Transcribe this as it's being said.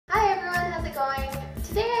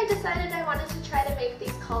decided I wanted to try to make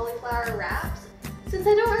these cauliflower wraps. Since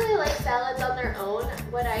I don't really like salads on their own,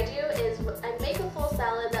 what I do is I make a full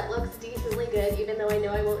salad that looks decently good, even though I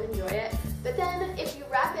know I won't enjoy it. But then if you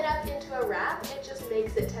wrap it up into a wrap, it just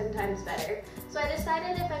makes it 10 times better. So I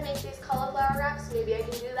decided if I make these cauliflower wraps, maybe I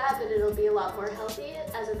can do that, but it'll be a lot more healthy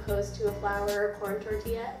as opposed to a flour or corn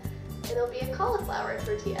tortilla. It'll be a cauliflower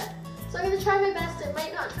tortilla. So I'm going to try my best. It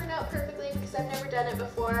might not turn out perfectly because I've never done it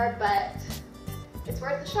before, but it's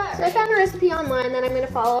worth a shot. So I found a recipe online that I'm going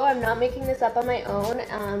to follow. I'm not making this up on my own.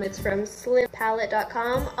 It's from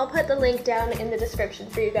slimpalette.com. I'll put the link down in the description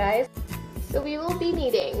for you guys. So we will be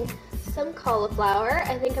needing some cauliflower,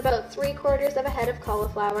 I think about 3/4 of a head of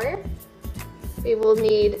cauliflower. We will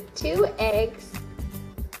need 2 eggs,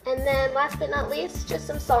 and then last but not least, just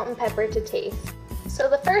some salt and pepper to taste. So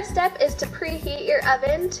the first step is to preheat your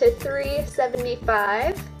oven to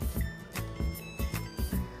 375.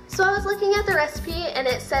 So I was looking at the recipe and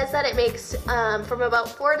it says that it makes from about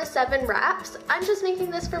 4 to 7 wraps. I'm just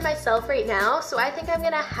making this for myself right now, so I think I'm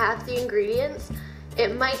gonna halve the ingredients.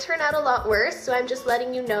 It might turn out a lot worse, so I'm just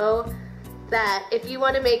letting you know that if you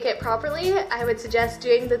want to make it properly, I would suggest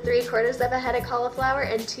doing the 3/4 of a head of cauliflower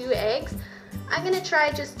and 2 eggs. I'm gonna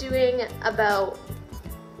try just doing about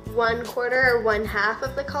 1/4 or 1/2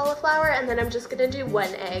 of the cauliflower, and then I'm just gonna do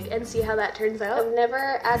 1 egg and see how that turns out. I've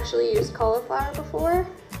never actually used cauliflower before.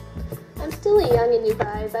 I'm still a youngin', you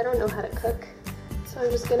guys. I don't know how to cook, so I'm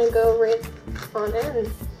just gonna go right on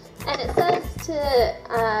in. And it says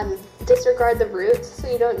to disregard the roots, so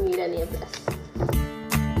you don't need any of this.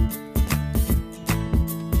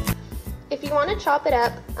 If you want to chop it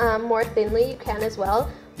up more thinly, you can as well.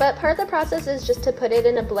 But part of the process is just to put it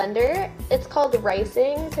in a blender. It's called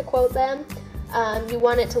ricing, to quote them. You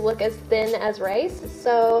want it to look as thin as rice,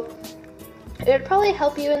 so it would probably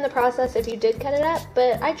help you in the process if you did cut it up,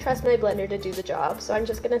 but I trust my blender to do the job, so I'm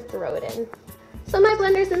just gonna throw it in. So my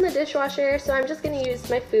blender's in the dishwasher, so I'm just gonna use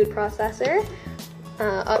my food processor.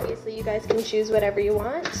 Obviously you guys can choose whatever you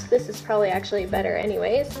want. This is probably actually better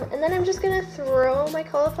anyways. And then I'm just gonna throw my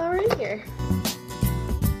cauliflower in here.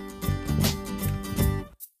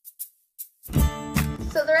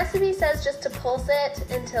 So the recipe says just to pulse it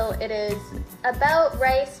until it is about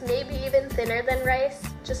rice, maybe even thinner than rice,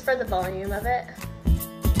 just for the volume of it.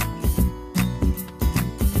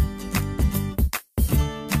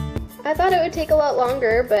 I thought it would take a lot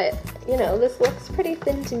longer, but you know, this looks pretty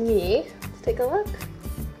thin to me. Let's take a look.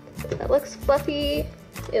 That looks fluffy.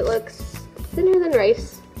 It looks thinner than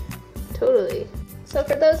rice. Totally. So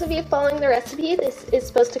for those of you following the recipe, this is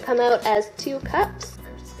supposed to come out as 2 cups.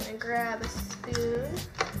 I'm just gonna grab a spoon.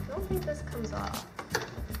 I don't think this comes off.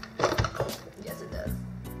 Yes, it does.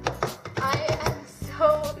 I am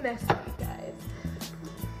so messy, guys.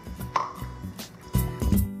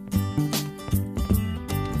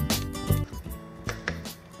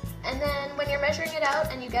 And then when you're measuring it out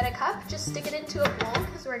and you get a cup, just stick it into a bowl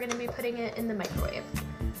because we're going to be putting it in the microwave.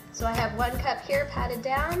 So I have 1 cup here patted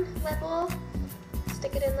down, level,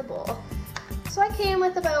 stick it in the bowl. So I came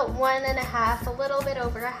with about 1 1/2, a little bit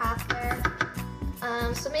over a half there.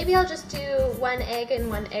 So maybe I'll just do 1 egg and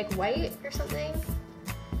 1 egg white or something.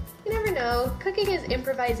 You never know. Cooking is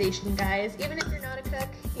improvisation, guys. Even if you're not a cook,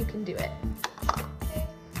 you can do it. Okay?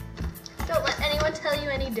 Don't let anyone tell you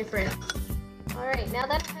any different. Alright, now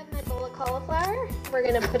that I have my bowl of cauliflower, we're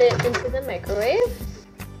going to put it into the microwave.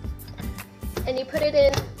 And you put it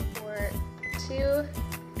in for 2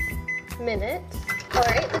 minutes.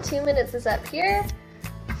 Alright, the 2 minutes is up here.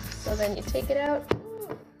 So then you take it out.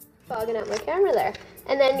 Ooh, fogging up my camera there.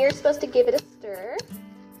 And then you're supposed to give it a stir.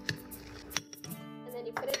 And then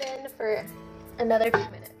you put it in for another 2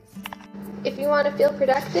 minutes. If you want to feel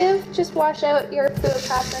productive, just wash out your food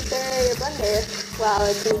processor or your blender while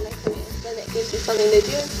it's in the microwave. Then it gives you something to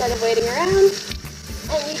do instead of waiting around,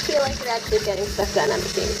 and you feel like you're actually getting stuff done at the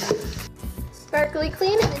same time. Sparkly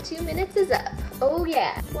clean, and the 2 minutes is up. Oh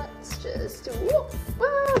yeah. Let's just whoop,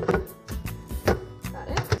 whoop. Got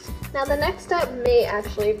it. Now the next step may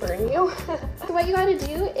actually burn you. So what you gotta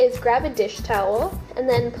do is grab a dish towel and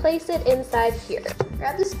then place it inside here.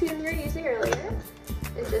 Grab the spoon you were using earlier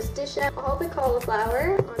and just dish out all the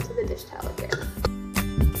cauliflower onto the dish towel here.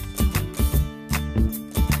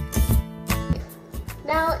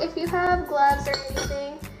 Now, if you have gloves or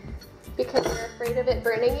anything, because you're afraid of it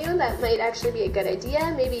burning you, that might actually be a good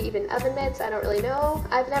idea. Maybe even oven mitts, I don't really know.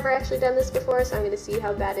 I've never actually done this before, so I'm gonna see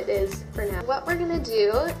how bad it is for now. What we're gonna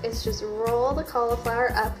do is just roll the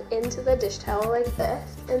cauliflower up into the dish towel like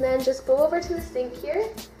this, and then just go over to the sink here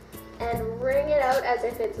and wring it out as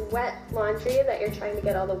if it's wet laundry that you're trying to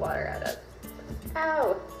get all the water out of.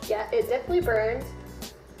 Ow! Yeah, it definitely burns.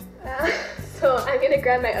 So I'm gonna gonna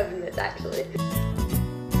grab my oven mitts actually.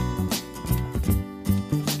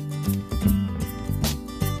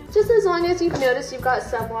 Just as long as you've noticed you've got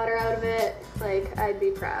some water out of it, like, I'd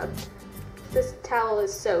be proud. This towel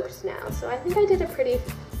is soaked now, so I think I did a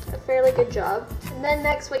fairly good job. And then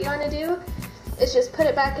next what you want to do is just put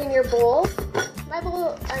it back in your bowl. My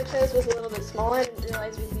bowl I chose was a little bit smaller. I didn't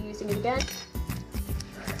realize we'd be using it again.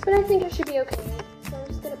 But I think it should be okay. So I'm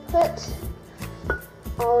just going to put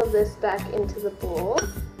all of this back into the bowl.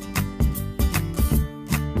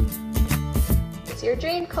 So your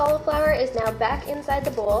drained cauliflower is now back inside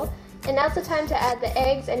the bowl. And now's the time to add the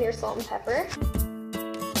eggs and your salt and pepper.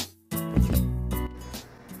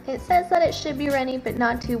 It says that it should be runny but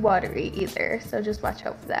not too watery either, so just watch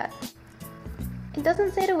out for that. It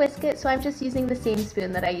doesn't say to whisk it, so I'm just using the same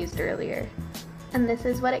spoon that I used earlier. And this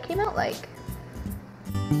is what it came out like.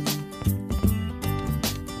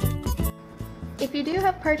 If you do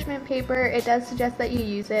have parchment paper, it does suggest that you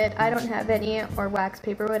use it. I don't have any, or wax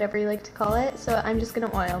paper, whatever you like to call it, so I'm just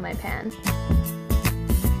gonna oil my pan.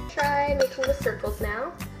 Try making the circles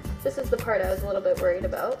now. This is the part I was a little bit worried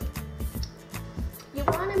about. You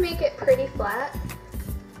want to make it pretty flat.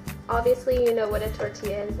 Obviously you know what a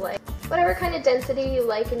tortilla is like. Whatever kind of density you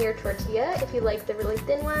like in your tortilla, if you like the really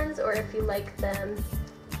thin ones or if you like them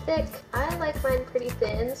thick. I like mine pretty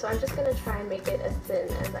thin, so I'm just going to try and make it as thin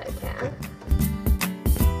as I can.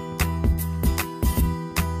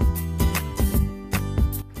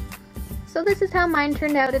 So this is how mine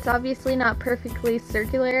turned out. It's obviously not perfectly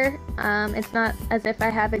circular. It's not as if I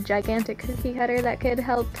have a gigantic cookie cutter that could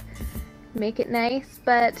help make it nice,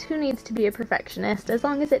 but who needs to be a perfectionist as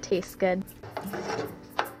long as it tastes good.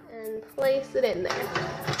 And place it in there.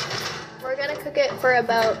 We're gonna cook it for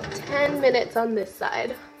about 10 minutes on this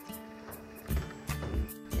side.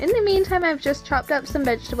 In the meantime, I've just chopped up some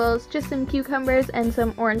vegetables, just some cucumbers and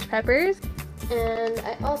some orange peppers. And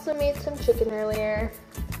I also made some chicken earlier.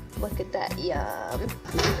 Look at that, yum.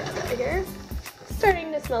 Grab that here.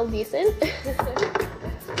 Starting to smell decent.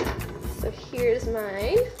 So here's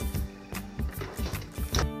mine.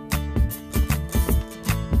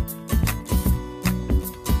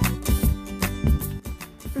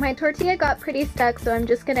 My tortilla got pretty stuck, so I'm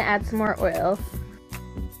just gonna add some more oil.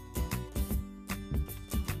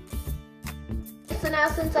 So now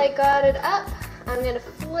since I got it up, I'm gonna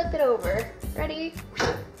flip it over. Ready?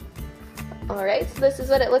 Alright, so this is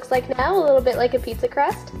what it looks like now, a little bit like a pizza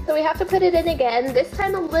crust. So we have to put it in again, this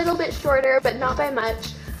time a little bit shorter, but not by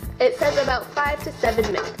much. It says about 5 to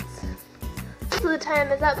 7 minutes. So the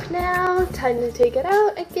time is up now, time to take it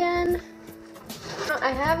out again.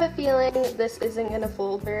 I have a feeling this isn't going to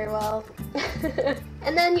fold very well.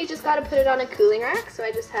 And then you just got to put it on a cooling rack, so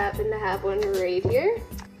I just happen to have one right here.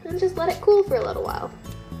 And just let it cool for a little while.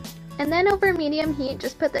 And then over medium heat,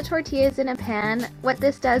 just put the tortillas in a pan. What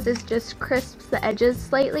this does is just crisps the edges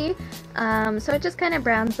slightly, so it just kind of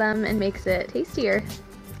browns them and makes it tastier.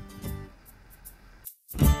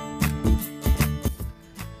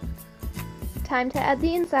 Time to add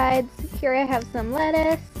the insides. Here I have some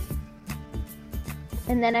lettuce.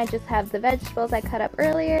 And then I just have the vegetables I cut up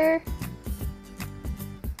earlier.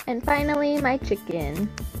 And finally, my chicken.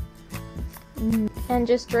 And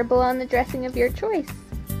just dribble on the dressing of your choice.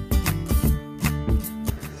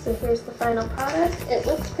 So here's the final product. It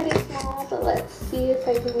looks pretty small, but let's see if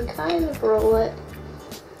I can kind of roll it.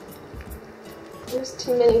 There's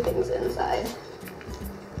too many things inside.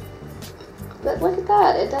 But look at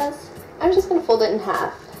that, it does. I'm just gonna fold it in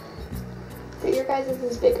half. But your guys'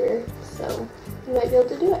 is bigger, so you might be able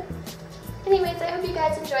to do it. Anyways, I hope you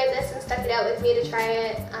guys enjoyed this and stuck it out with me to try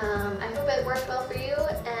it. I hope it worked well for you,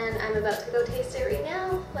 and I'm about to go taste it right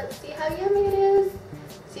now. Let's see how yummy it is.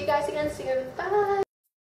 See you guys again soon. Bye!